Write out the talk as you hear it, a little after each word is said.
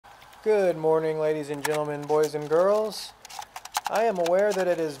Good morning, ladies and gentlemen, boys and girls. I am aware that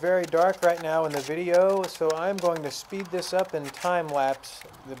it is very dark right now in the video, so I'm going to speed this up and time-lapse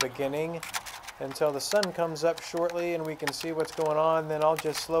the beginning until the sun comes up shortly and we can see what's going on. Then I'll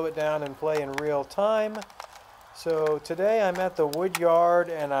just slow it down and play in real time. So today I'm at the wood yard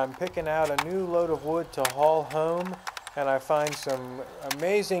and I'm picking out a new load of wood to haul home, and I find some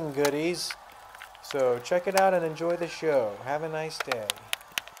amazing goodies. So check it out and enjoy the show. Have a nice day.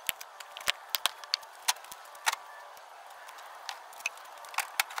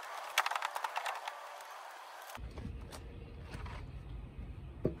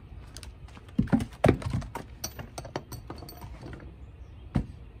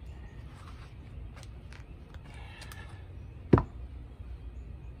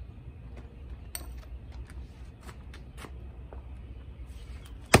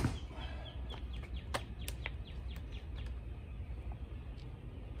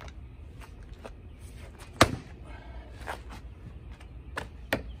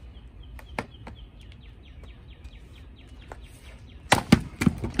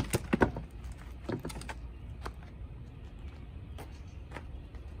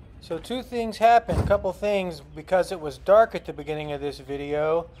 So two things happened, a couple things, because it was dark at the beginning of this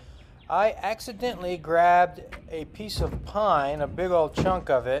video. I accidentally grabbed a piece of pine, a big old chunk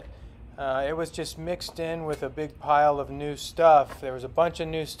of it. It was just mixed in with a big pile of new stuff. There was a bunch of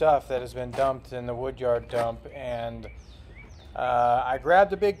new stuff that has been dumped in the woodyard dump, and I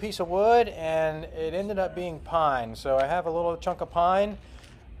grabbed a big piece of wood and it ended up being pine. So I have a little chunk of pine.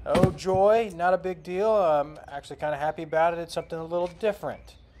 Oh joy, not a big deal. I'm actually kind of happy about it. It's something a little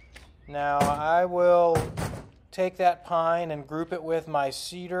different. Now I will take that pine and group it with my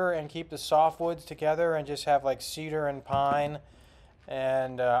cedar and keep the softwoods together and just have like cedar and pine,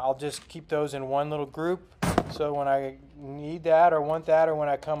 and I'll just keep those in one little group, so when I need that or want that, or when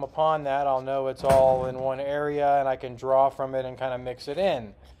I come upon that, I'll know it's all in one area and I can draw from it and kind of mix it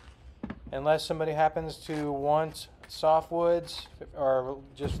in. Unless somebody happens to want softwoods or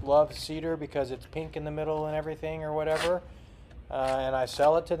just love cedar because it's pink in the middle and everything or whatever, and I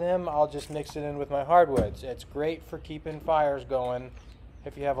sell it to them, I'll just mix it in with my hardwoods. It's great for keeping fires going.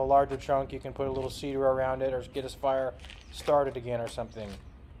 If you have a larger chunk, you can put a little cedar around it or get a fire started again or something.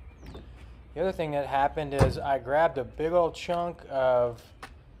 The other thing that happened is I grabbed a big old chunk of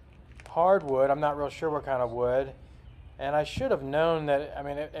hardwood. I'm not real sure what kind of wood, and I should have known that. I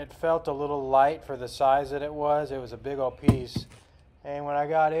mean, it felt a little light for the size that it was. It was a big old piece, and when I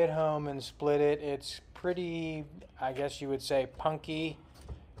got it home and split it, it's pretty, I guess you would say, punky.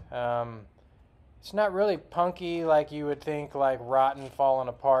 It's not really punky like you would think, like rotten, falling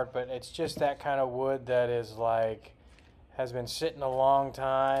apart, but it's just that kind of wood that is like, has been sitting a long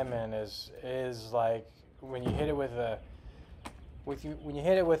time and is like, when you hit it with a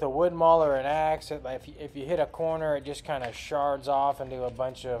wood maul or an axe, if you hit a corner, it just kind of shards off into a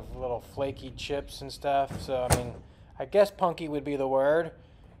bunch of little flaky chips and stuff. So I mean, I guess punky would be the word.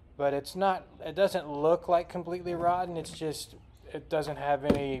 But it's not, it doesn't look like completely rotten. It's just, it doesn't have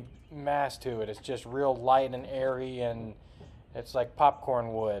any mass to it. It's just real light and airy, and it's like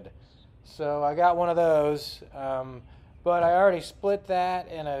popcorn wood. So I got one of those, but I already split that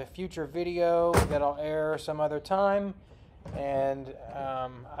in a future video that I'll air some other time. And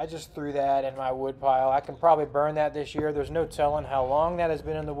I just threw that in my wood pile. I can probably burn that this year. There's no telling how long that has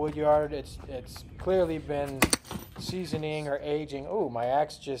been in the wood yard. It's clearly been seasoning or aging. Oh, my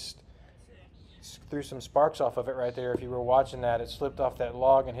axe just threw some sparks off of it right there. If you were watching that, it slipped off that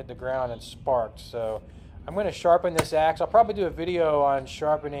log and hit the ground and sparked. So I'm going to sharpen this axe. I'll probably do a video on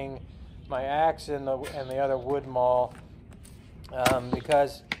sharpening my axe and the other wood maul,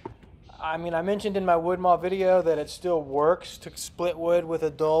 because I mean, I mentioned in my wood maul video that it still works to split wood with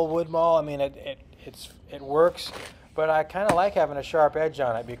a dull wood maul. I mean, it works, but I kind of like having a sharp edge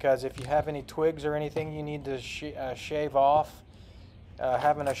on it, because if you have any twigs or anything you need to shave off,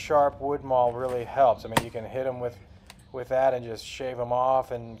 having a sharp wood maul really helps. I mean, you can hit them with that and just shave them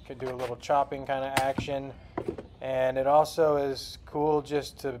off, and could do a little chopping kind of action. And it also is cool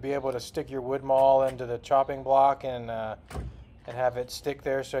just to be able to stick your wood maul into the chopping block and have it stick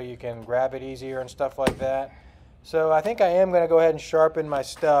there so you can grab it easier and stuff like that. So I think I am going to go ahead and sharpen my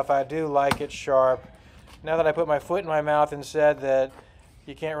stuff. I do like it sharp. Now that I put my foot in my mouth and said that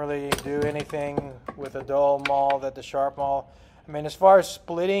you can't really do anything with a dull maul that the sharp maul. I mean, as far as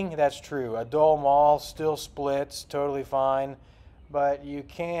splitting, that's true. A dull maul still splits totally fine, but you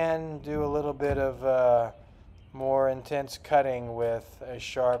can do a little bit of more intense cutting with a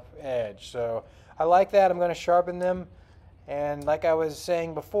sharp edge. So I like that. I'm going to sharpen them. And like I was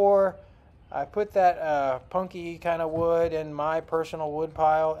saying before, I put that punky kind of wood in my personal wood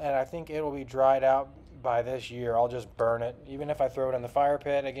pile, and I think it will be dried out by this year. I'll just burn it. Even if I throw it in the fire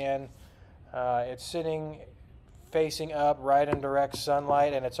pit again, it's sitting facing up right in direct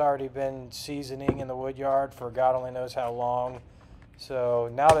sunlight, and it's already been seasoning in the wood yard for God only knows how long. So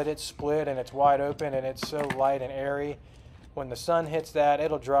now that it's split and it's wide open and it's so light and airy, when the sun hits that,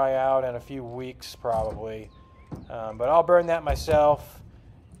 it'll dry out in a few weeks probably. But I'll burn that myself.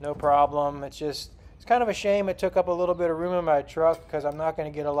 No problem. It's kind of a shame it took up a little bit of room in my truck because I'm not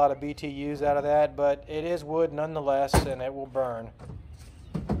going to get a lot of BTUs out of that, but it is wood nonetheless, and it will burn.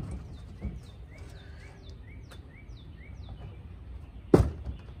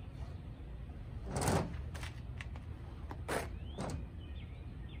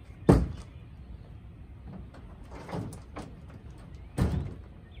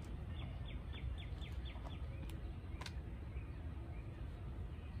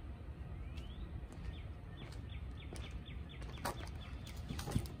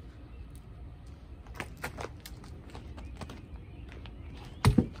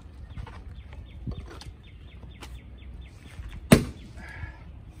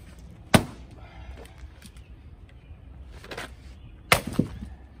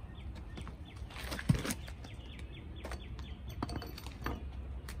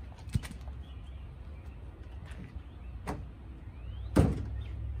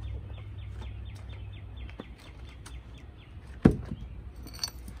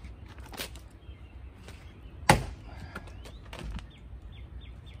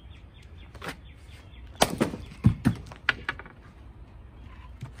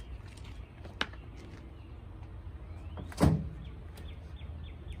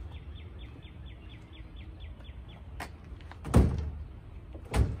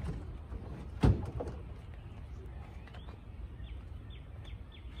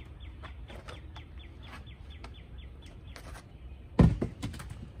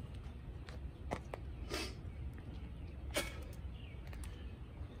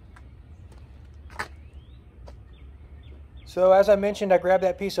 So as I mentioned, I grabbed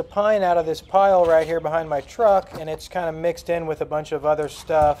that piece of pine out of this pile right here behind my truck, and it's kind of mixed in with a bunch of other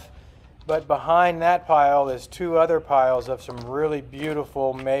stuff. But behind that pile is two other piles of some really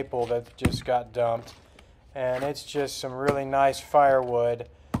beautiful maple that just got dumped. And it's just some really nice firewood.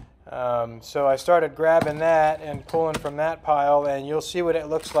 So I started grabbing that and pulling from that pile, and you'll see what it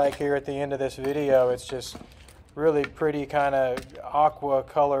looks like here at the end of this video. It's just really pretty kind of aqua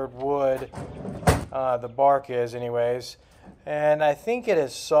colored wood. The bark is anyways. And I think it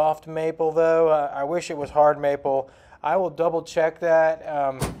is soft maple though. I wish it was hard maple. I will double check that.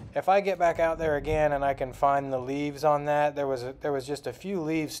 If I get back out there again and I can find the leaves on that, there was just a few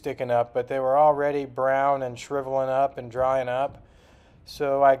leaves sticking up, but they were already brown and shriveling up and drying up.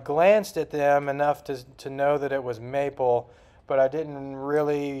 So I glanced at them enough to know that it was maple, but I didn't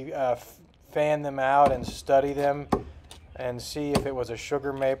really fan them out and study them and see if it was a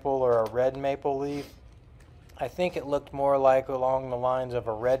sugar maple or a red maple leaf. I think it looked more like along the lines of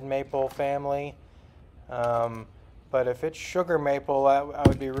a red maple family. But if it's sugar maple, I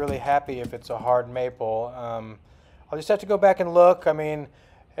would be really happy if it's a hard maple. I'll just have to go back and look. I mean,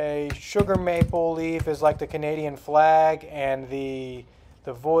 a sugar maple leaf is like the Canadian flag, and the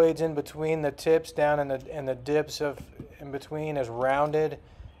voids in between the tips down in the dips in between is rounded,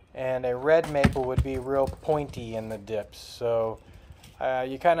 and a red maple would be real pointy in the dips. So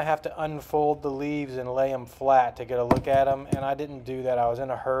you kind of have to unfold the leaves and lay them flat to get a look at them, and I didn't do that. I was in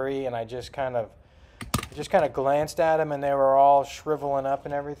a hurry, and I just kind of glanced at them, and they were all shriveling up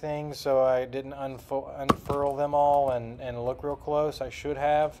and everything, so I didn't unfurl them all and look real close. I should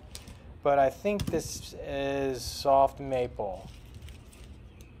have, but I think this is soft maple.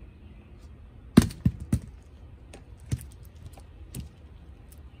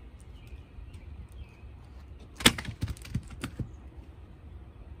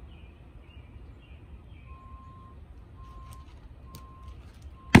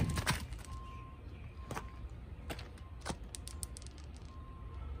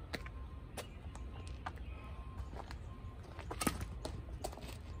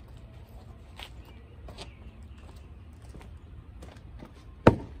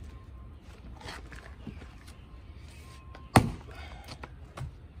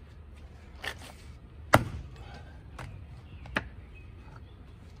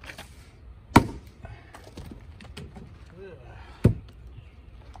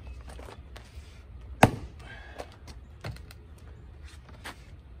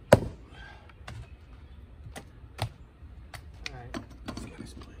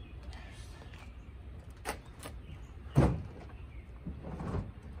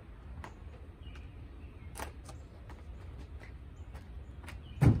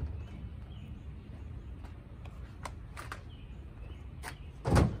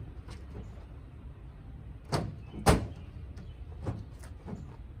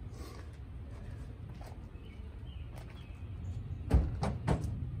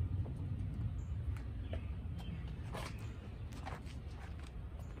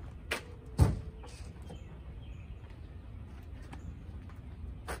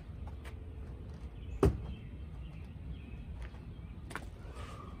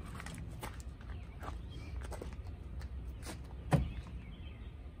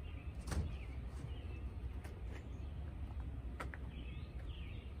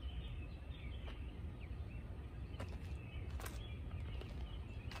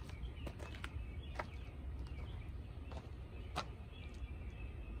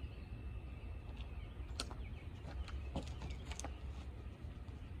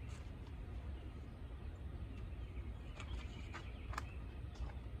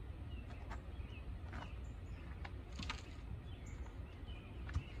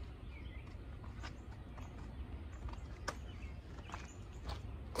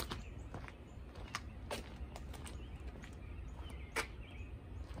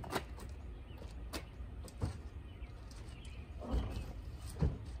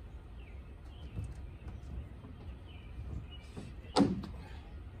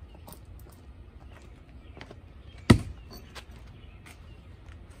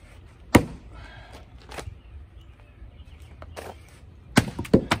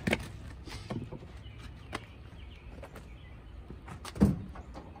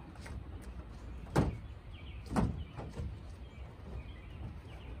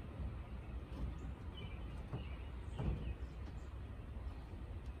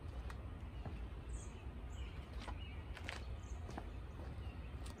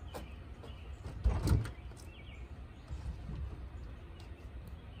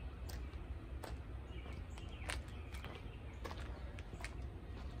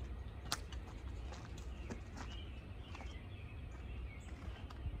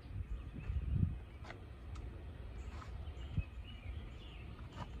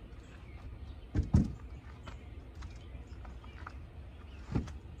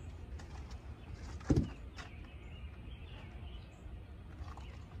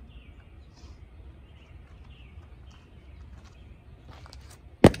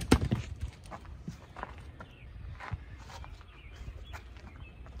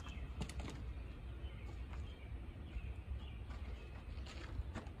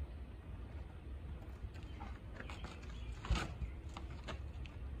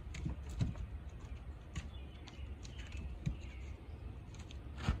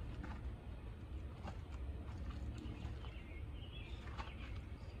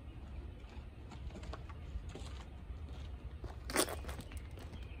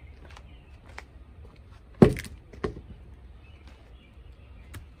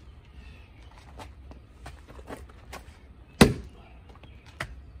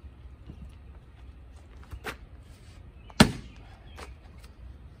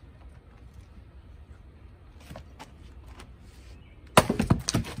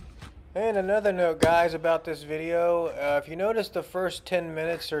 And another note, guys, about this video. If you notice the first 10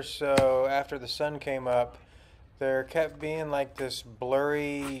 minutes or so after the sun came up, there kept being like this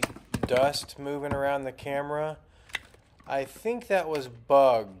blurry dust moving around the camera. I think that was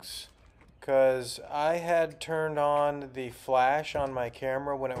bugs, because I had turned on the flash on my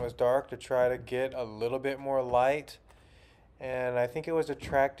camera when it was dark to try to get a little bit more light. And I think it was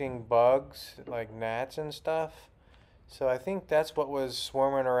attracting bugs, like gnats and stuff. So I think that's what was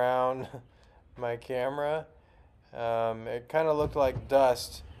swarming around my camera. It kind of looked like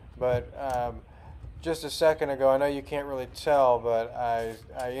dust, but just a second ago, I know you can't really tell, but I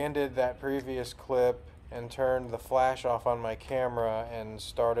ended that previous clip and turned the flash off on my camera and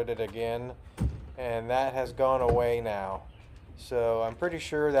started it again, and that has gone away now. So I'm pretty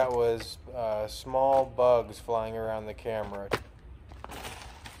sure that was small bugs flying around the camera.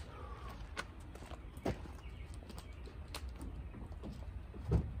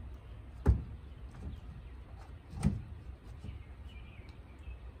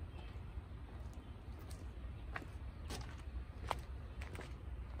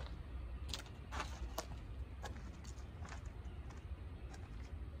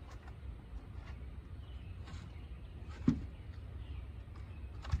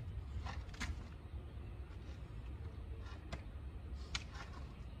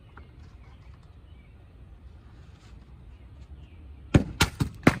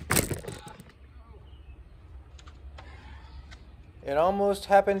 It almost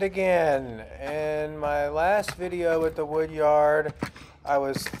happened again. In my last video at the woodyard, I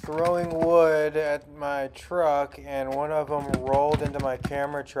was throwing wood at my truck and one of them rolled into my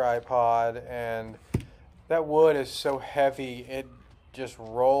camera tripod, and that wood is so heavy it just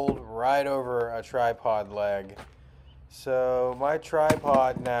rolled right over a tripod leg. So my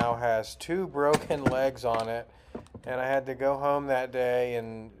tripod now has 2 broken legs on it, and I had to go home that day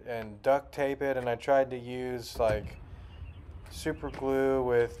and duct tape it, and I tried to use like super glue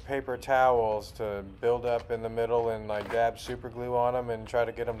with paper towels to build up in the middle and like dab super glue on them and try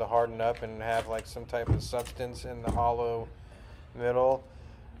to get them to harden up and have like some type of substance in the hollow middle.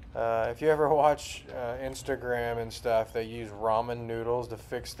 If you ever watch Instagram and stuff, they use ramen noodles to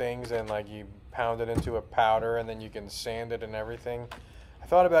fix things, and like you pound it into a powder and then you can sand it and everything. I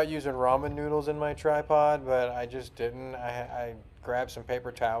thought about using ramen noodles in my tripod, but I just didn't. I grabbed some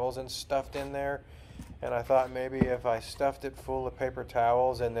paper towels and stuffed in there. And I thought maybe if I stuffed it full of paper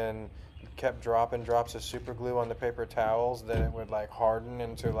towels and then kept dropping drops of super glue on the paper towels, then it would like harden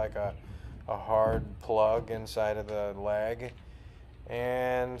into like a hard plug inside of the leg.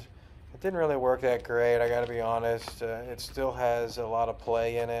 And it didn't really work that great, I gotta be honest. It still has a lot of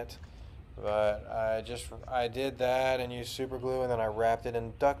play in it. But I did that and used super glue, and then I wrapped it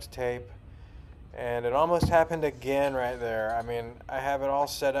in duct tape. And it almost happened again right there. I mean, I have it all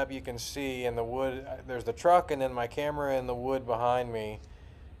set up, you can see, in the wood, there's the truck and then my camera in the wood behind me.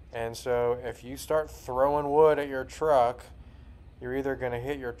 And so if you start throwing wood at your truck, you're either going to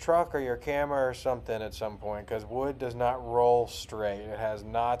hit your truck or your camera or something at some point, because wood does not roll straight. It has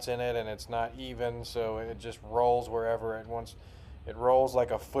knots in it and it's not even, so it just rolls wherever it wants. It rolls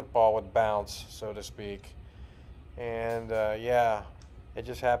like a football with bounce, so to speak. And yeah, it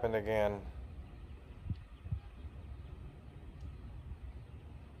just happened again.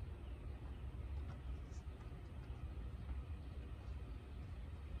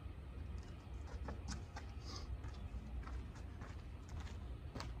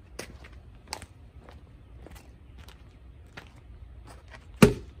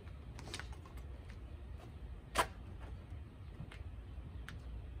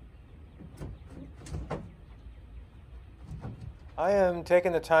 I am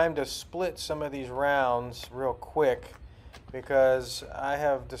taking the time to split some of these rounds real quick because I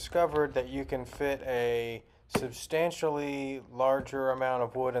have discovered that you can fit a substantially larger amount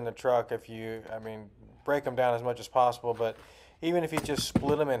of wood in the truck if you, I mean, break them down as much as possible, but even if you just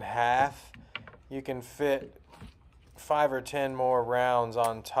split them in half, you can fit 5 or 10 more rounds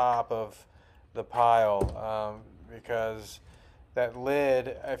on top of the pile, because that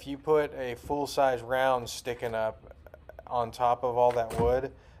lid, if you put a full-size round sticking up on top of all that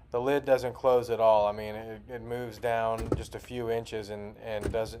wood, the lid doesn't close at all. I mean, it moves down just a few inches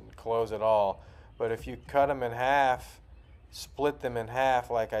and doesn't close at all. But if you cut them in half, split them in half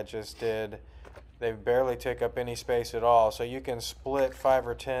like I just did, they barely take up any space at all. So you can split 5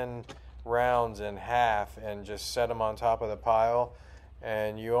 or 10 rounds in half and just set them on top of the pile,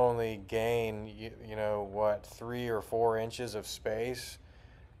 and you only gain, you know, what, 3 or 4 inches of space.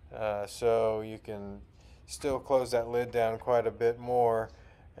 So you can still close that lid down quite a bit more.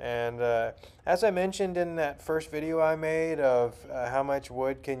 And as I mentioned in that first video I made of how much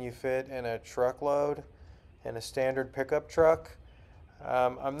wood can you fit in a truckload in a standard pickup truck,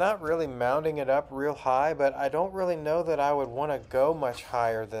 I'm not really mounting it up real high, but I don't really know that I would want to go much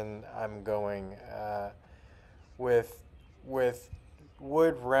higher than I'm going with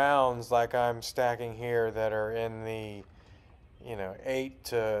wood rounds like I'm stacking here that are in the 8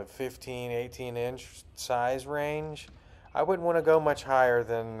 to 15, 18 inch size range. I wouldn't want to go much higher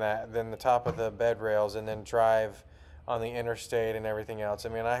than that, than the top of the bed rails, and then drive on the interstate and everything else. I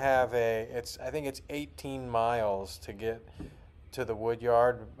mean, I think it's 18 miles to get to the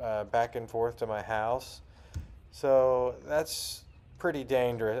woodyard, back and forth to my house. So that's pretty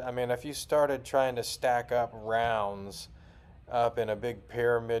dangerous. I mean, if you started trying to stack up rounds up in a big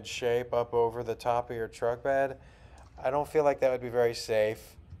pyramid shape up over the top of your truck bed, I don't feel like that would be very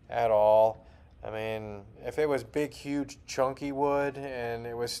safe at all. I mean, if it was big, huge, chunky wood and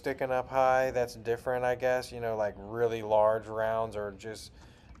it was sticking up high, that's different, I guess. Like really large rounds or just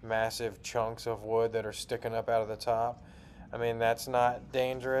massive chunks of wood that are sticking up out of the top. I mean, that's not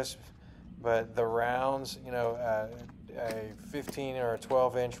dangerous, but the rounds, a 15 or a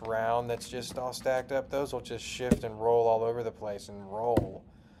 12-inch round that's just all stacked up, those will just shift and roll all over the place and roll.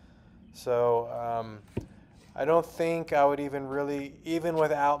 So I don't think I would even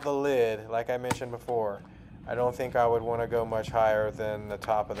without the lid, like I mentioned before, I don't think I would want to go much higher than the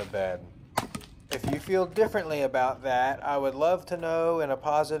top of the bed. If you feel differently about that, I would love to know in a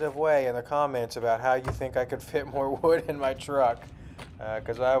positive way in the comments about how you think I could fit more wood in my truck,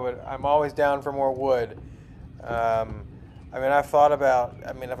 because I'm always down for more wood. I mean, I've thought about,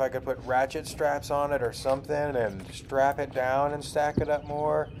 if I could put ratchet straps on it or something and strap it down and stack it up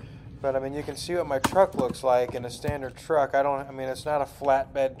more. But I mean, you can see what my truck looks like in a standard truck. It's not a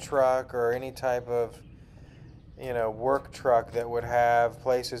flatbed truck or any type of work truck that would have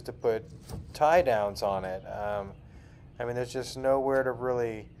places to put tie downs on it. There's just nowhere to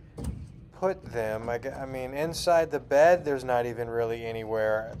really put them. I mean, inside the bed, there's not even really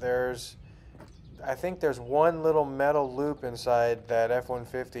anywhere. I think there's one little metal loop inside that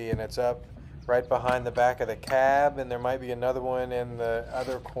F-150, and it's up right behind the back of the cab, and there might be another one in the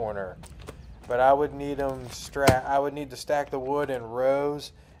other corner. But I would need to stack the wood in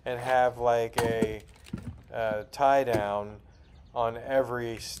rows and have like a tie down on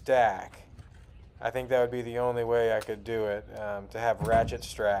every stack. I think that would be the only way I could do it, to have ratchet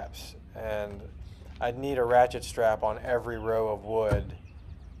straps, and I'd need a ratchet strap on every row of wood,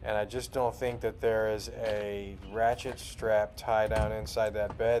 and I just don't think that there is a ratchet strap tie down inside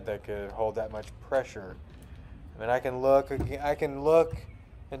that bed that could hold that much pressure. I mean, I can look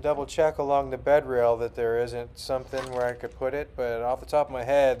and double check along the bed rail that there isn't something where I could put it, but off the top of my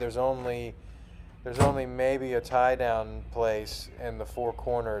head, there's only maybe a tie down place in the four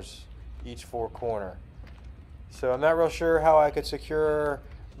corners, each four corner. So I'm not real sure how I could secure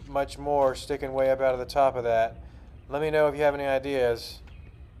much more sticking way up out of the top of that. Let me know if you have any ideas.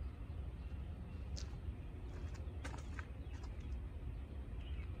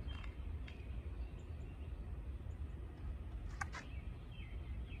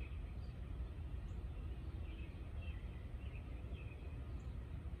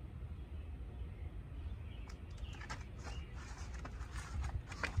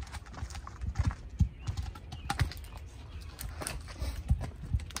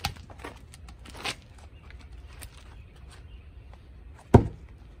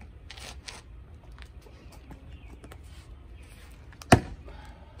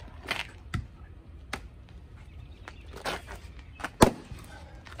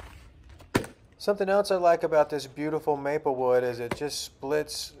 Something else I like about this beautiful maple wood is it just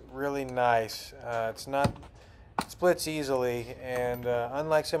splits really nice. It splits easily, and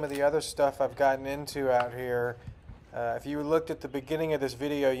unlike some of the other stuff I've gotten into out here, if you looked at the beginning of this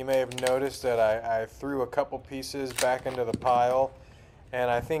video, you may have noticed that I threw a couple pieces back into the pile, and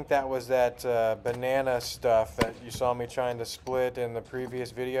I think that was that banana stuff that you saw me trying to split in the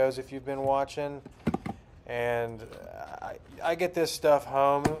previous videos if you've been watching. And I get this stuff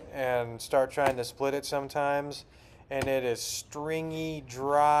home and start trying to split it sometimes, and it is stringy,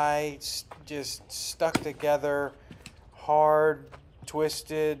 dry, just stuck together, hard,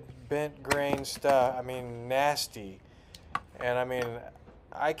 twisted, bent grain stuff. I mean, nasty. And I mean,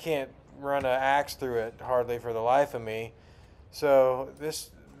 I can't run an axe through it hardly for the life of me. So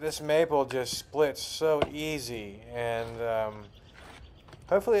this maple just splits so easy, and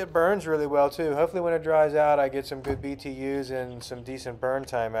hopefully it burns really well too. Hopefully when it dries out I get some good BTUs and some decent burn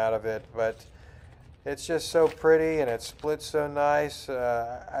time out of it. But it's just so pretty and it splits so nice.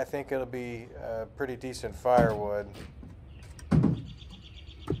 I think it'll be pretty decent firewood.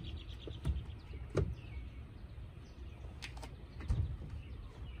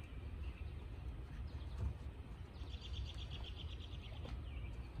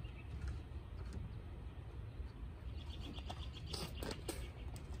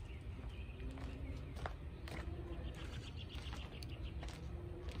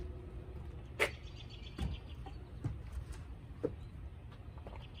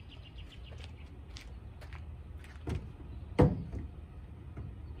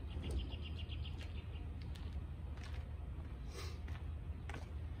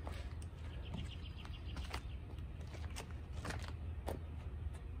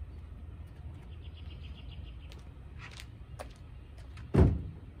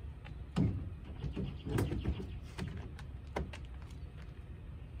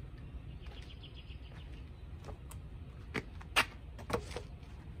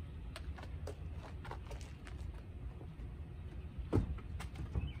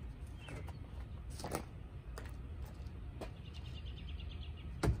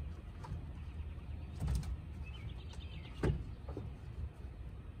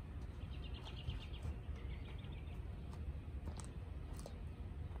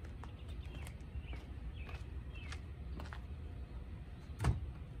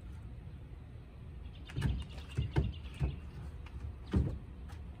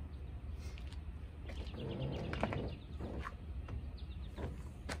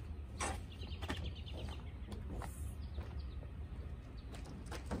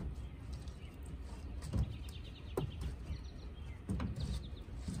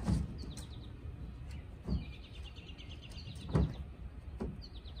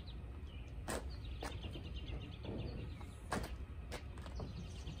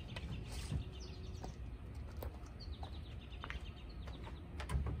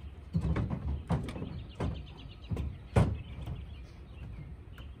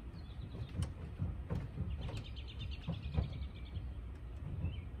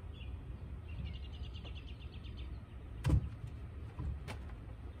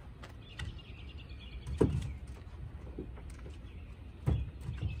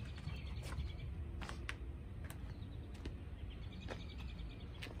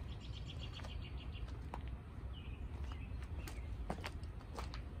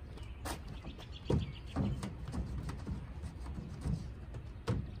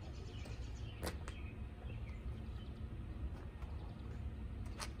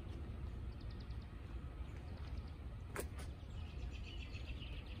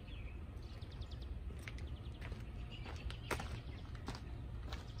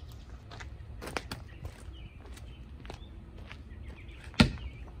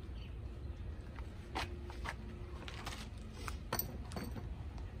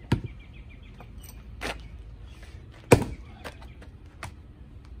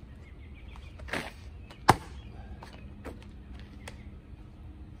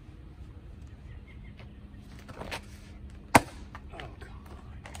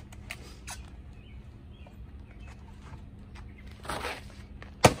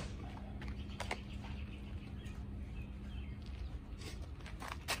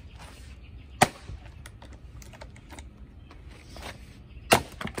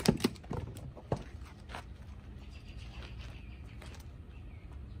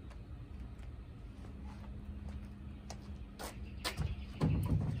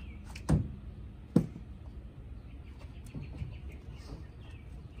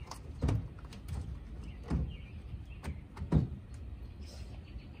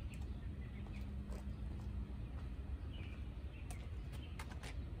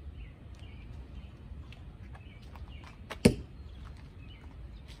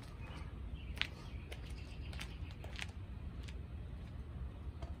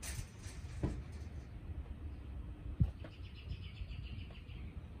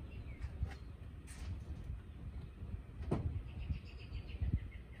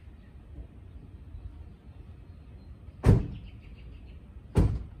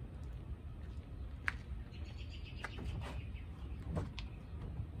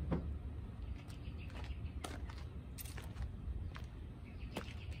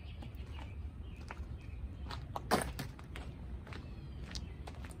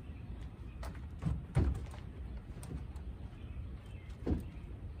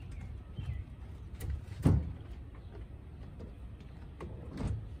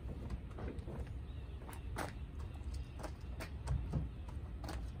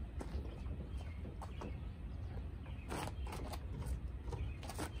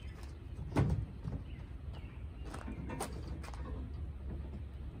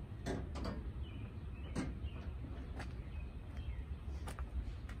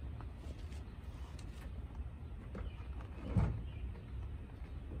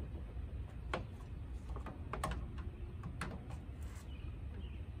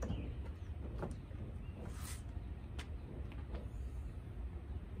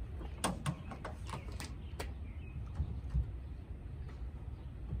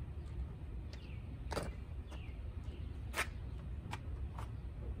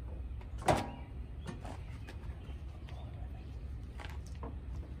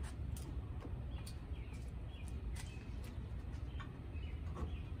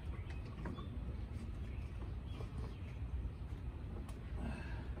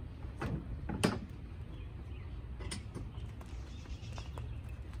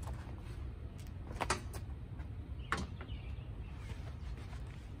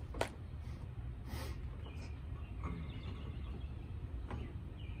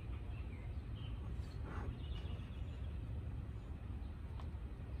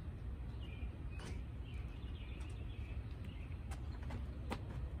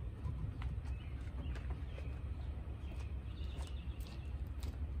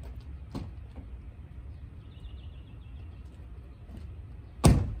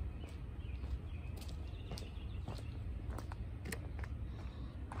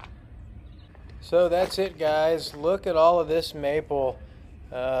 So that's it, guys. Look at all of this maple.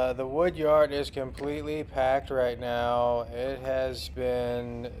 The wood yard is completely packed right now. It has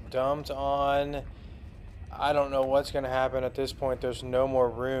been dumped on. I don't know what's going to happen at this point. There's no more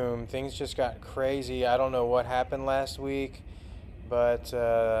room. Things just got crazy. I don't know what happened last week, but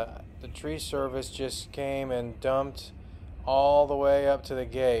the tree service just came and dumped all the way up to the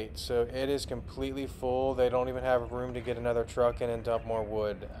gate. So it is completely full. They don't even have room to get another truck in and dump more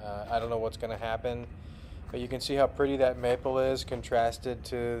wood. I don't know what's going to happen, but you can see how pretty that maple is contrasted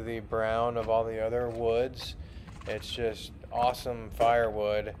to the brown of all the other woods. It's just awesome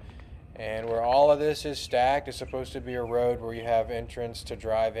firewood. And where all of this is stacked is supposed to be a road where you have entrance to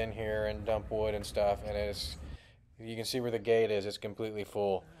drive in here and dump wood and stuff. And it's, you can see where the gate is. It's completely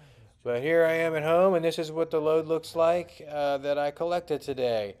full. But here I am at home, and this is what the load looks like that I collected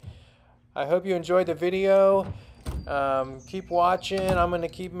today. I hope you enjoyed the video. Keep watching. I'm going to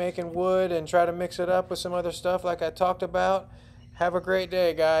keep making wood and try to mix it up with some other stuff like I talked about. Have a great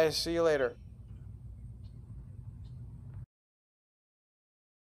day, guys. See you later.